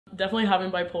Definitely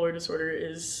having bipolar disorder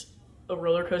is a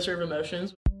roller coaster of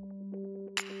emotions.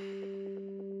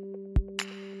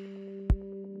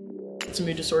 It's a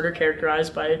mood disorder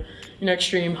characterized by,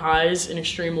 extreme highs and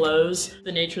extreme lows.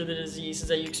 The nature of the disease is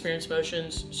that you experience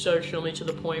emotions so extremely to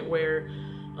the point where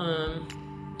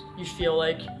you feel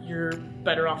like you're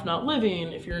better off not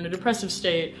living if you're in a depressive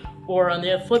state, or on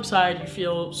the flip side, you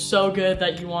feel so good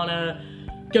that you want to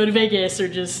go to Vegas or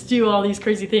just do all these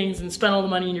crazy things and spend all the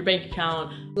money in your bank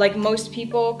account. Like most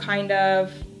people kind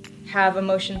of have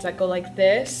emotions that go like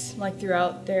this, like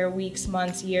throughout their weeks,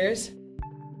 months, years.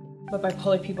 But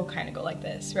bipolar people kind of go like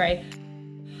this, right?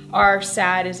 Our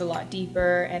sad is a lot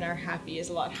deeper and our happy is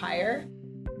a lot higher.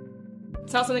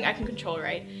 It's not something I can control,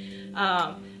 right?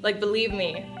 Like, believe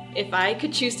me, if I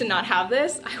could choose to not have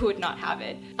this, I would not have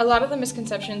it. A lot of the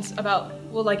misconceptions about,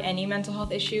 well, like any mental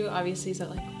health issue, obviously, is that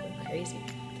like, we're crazy.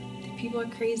 People are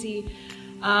crazy.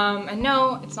 And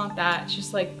no, it's not that. It's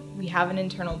just like, we have an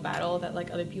internal battle that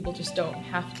like other people just don't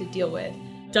have to deal with.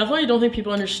 Definitely don't think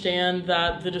people understand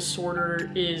that the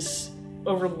disorder is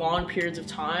over long periods of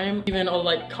time. Even a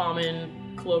like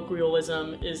common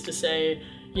colloquialism is to say,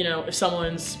 if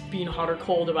someone's being hot or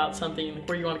cold about something, like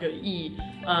where you want to go to eat,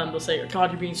 they'll say,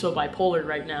 God, you're being so bipolar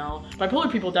right now.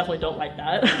 Bipolar people definitely don't like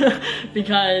that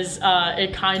because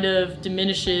it kind of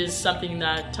diminishes something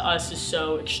that to us is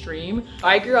so extreme.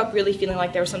 I grew up really feeling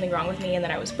like there was something wrong with me and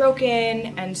that I was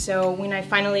broken. And so when I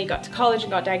finally got to college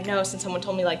and got diagnosed and someone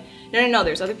told me like, no,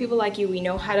 there's other people like you. We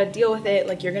know how to deal with it.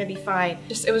 Like, you're gonna be fine.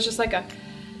 It was just like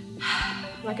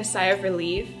a sigh of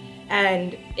relief.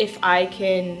 And if I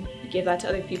can give that to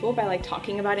other people by like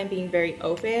talking about it and being very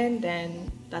open, then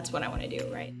that's what I want to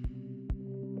do, right?